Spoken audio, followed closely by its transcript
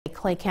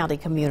Clay County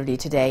community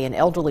today. An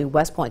elderly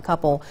West Point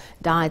couple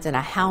died in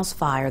a house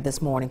fire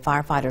this morning.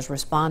 Firefighters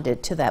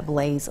responded to that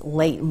blaze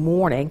late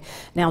morning.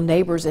 Now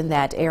neighbors in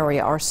that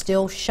area are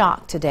still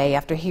shocked today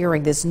after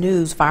hearing this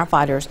news.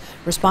 Firefighters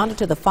responded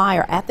to the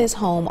fire at this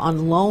home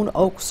on Lone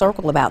Oak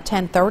Circle about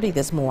 10:30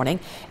 this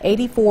morning.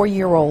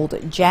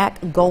 84-year-old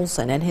Jack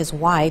Golson and his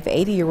wife,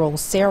 80-year-old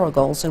Sarah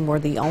Golson, were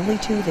the only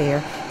two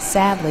there.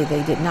 Sadly,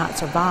 they did not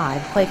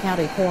survive. Clay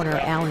County Coroner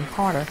Alan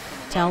Carter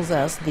tells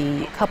us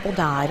the couple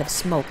died of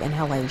smoke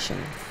inhalation.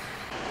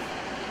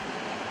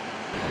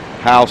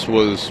 House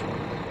was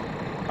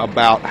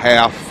about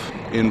half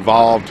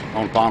involved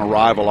upon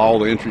arrival. All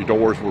the entry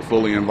doors were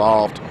fully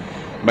involved.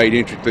 Made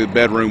entry through the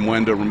bedroom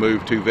window,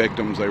 removed two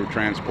victims. They were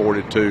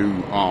transported to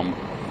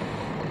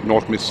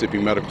North Mississippi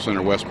Medical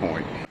Center, West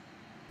Point.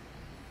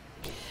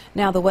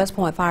 Now, the West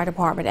Point Fire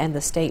Department and the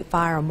State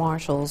Fire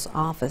Marshal's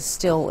Office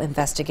still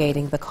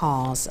investigating the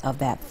cause of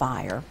that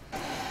fire.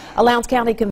 A Lowndes County